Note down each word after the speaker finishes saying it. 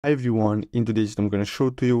Hi everyone, in today's video I'm going to show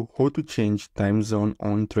to you how to change time zone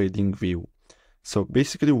on TradingView. So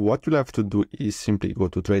basically what you'll have to do is simply go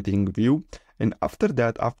to TradingView, and after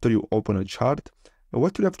that, after you open a chart,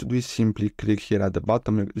 what you'll have to do is simply click here at the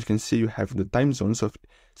bottom. As you can see, you have the time zone, so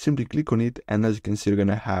simply click on it, and as you can see, you're going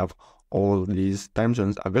to have all these time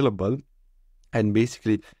zones available, and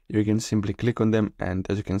basically you can simply click on them, and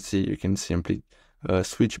as you can see, you can simply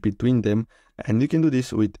switch between them, and you can do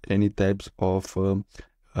this with any types of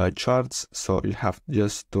charts. So you have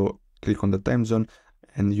just to click on the time zone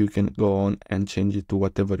and you can go on and change it to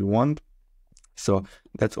whatever you want. So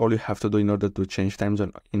that's all you have to do in order to change time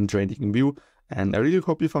zone in TradingView. And I really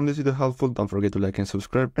hope you found this video helpful. Don't forget to like and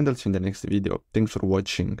subscribe, and I'll see you in the next video. Thanks for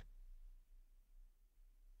watching.